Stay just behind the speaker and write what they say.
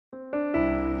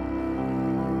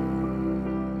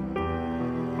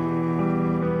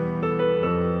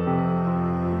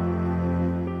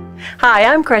Hi,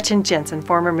 I'm Gretchen Jensen,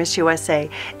 former Miss USA,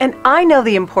 and I know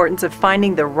the importance of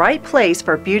finding the right place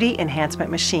for beauty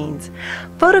enhancement machines.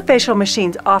 Photofacial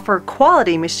machines offer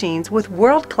quality machines with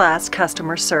world-class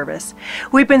customer service.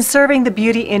 We've been serving the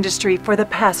beauty industry for the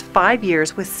past 5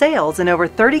 years with sales in over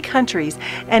 30 countries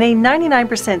and a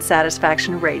 99%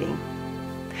 satisfaction rating.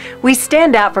 We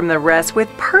stand out from the rest with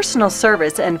personal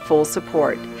service and full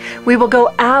support. We will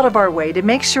go out of our way to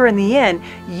make sure in the end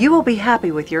you will be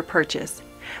happy with your purchase.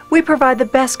 We provide the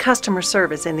best customer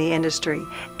service in the industry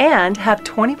and have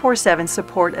 24/7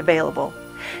 support available.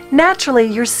 Naturally,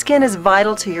 your skin is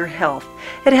vital to your health.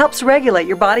 It helps regulate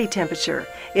your body temperature.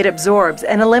 It absorbs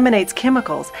and eliminates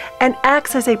chemicals and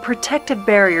acts as a protective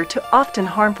barrier to often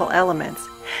harmful elements.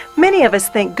 Many of us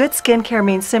think good skincare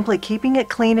means simply keeping it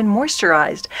clean and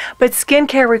moisturized, but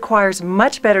skincare requires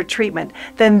much better treatment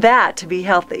than that to be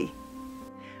healthy.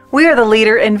 We are the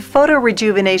leader in photo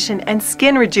rejuvenation and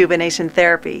skin rejuvenation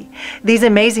therapy. These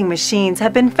amazing machines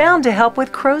have been found to help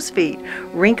with crow's feet,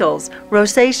 wrinkles,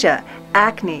 rosacea,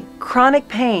 acne, chronic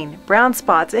pain, brown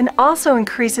spots, and also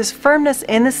increases firmness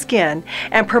in the skin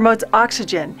and promotes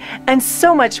oxygen, and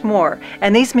so much more.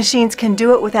 And these machines can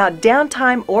do it without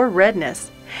downtime or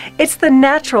redness. It's the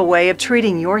natural way of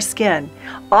treating your skin.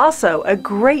 Also, a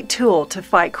great tool to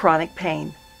fight chronic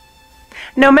pain.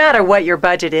 No matter what your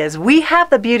budget is, we have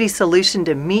the beauty solution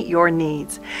to meet your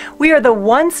needs. We are the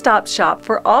one-stop shop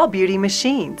for all beauty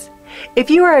machines. If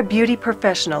you are a beauty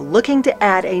professional looking to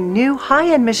add a new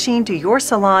high-end machine to your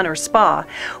salon or spa,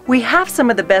 we have some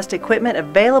of the best equipment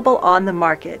available on the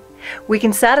market. We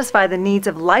can satisfy the needs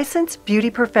of licensed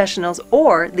beauty professionals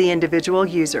or the individual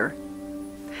user.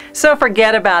 So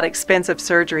forget about expensive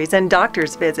surgeries and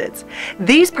doctor's visits.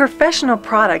 These professional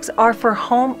products are for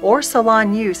home or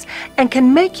salon use and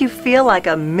can make you feel like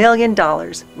 $1 million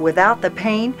without the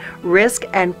pain, risk,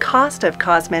 and cost of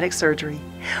cosmetic surgery.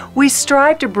 We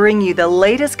strive to bring you the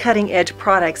latest cutting-edge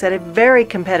products at a very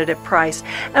competitive price,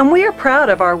 and we are proud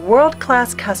of our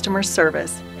world-class customer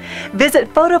service.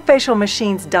 Visit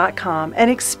photofacialmachines.com and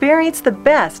experience the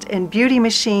best in beauty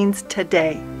machines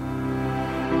today.